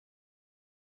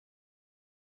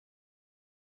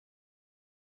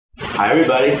Hi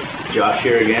everybody, Josh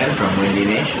here again from Windy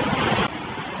Nation.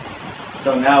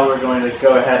 So now we're going to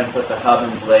go ahead and put the hub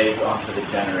and blades onto the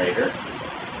generator.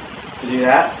 To do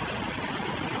that,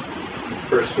 I'm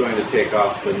first going to take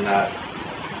off the nut,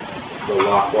 the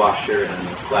lock washer, and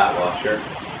the flat washer.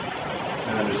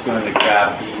 and I'm just going to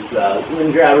grab these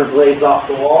wind grabber blades off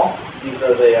the wall. These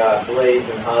are the blades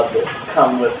and hub that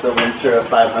come with the Winter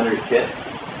 500 kit.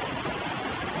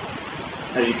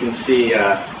 As you can see,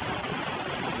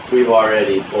 we've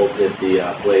already bolted the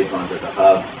blades onto the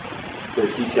hub.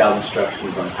 There's detailed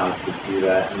instructions on how to do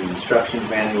that in the instruction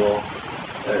manual.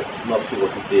 Most people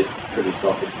can see it's pretty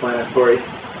self-explanatory.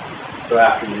 So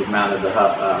after you've mounted the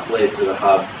blades to the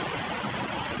hub,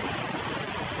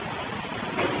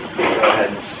 go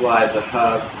ahead and slide the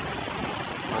hub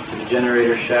onto the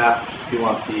generator shaft. You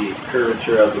want the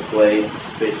curvature of the blade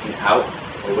facing out,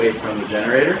 away from the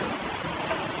generator.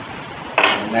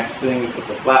 And next thing, we put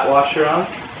the flat washer on,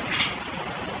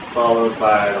 followed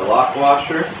by the lock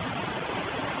washer.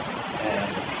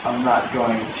 And I'm not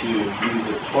going to use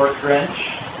a torque wrench.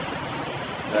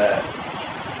 The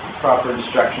proper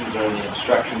instructions are in the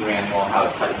instruction manual on how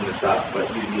to tighten this up, but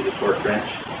you need a torque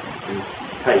wrench and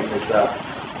tighten this up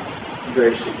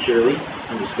very securely.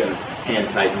 I'm just going to hand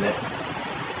tighten it.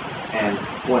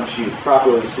 And once you've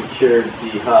properly secured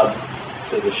the hub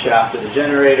to the shaft of the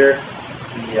generator,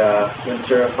 the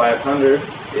Winter 500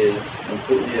 is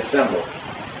completely assembled.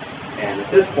 And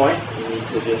at this point, you need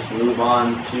to just move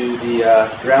on to the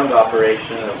ground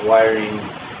operation of wiring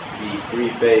the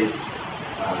three-phase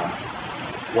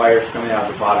wires coming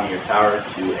out of the bottom of your tower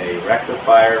to a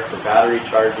rectifier for battery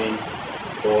charging,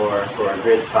 or for a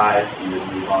grid tie, you would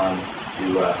move on to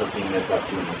hooking this up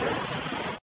to an inverter.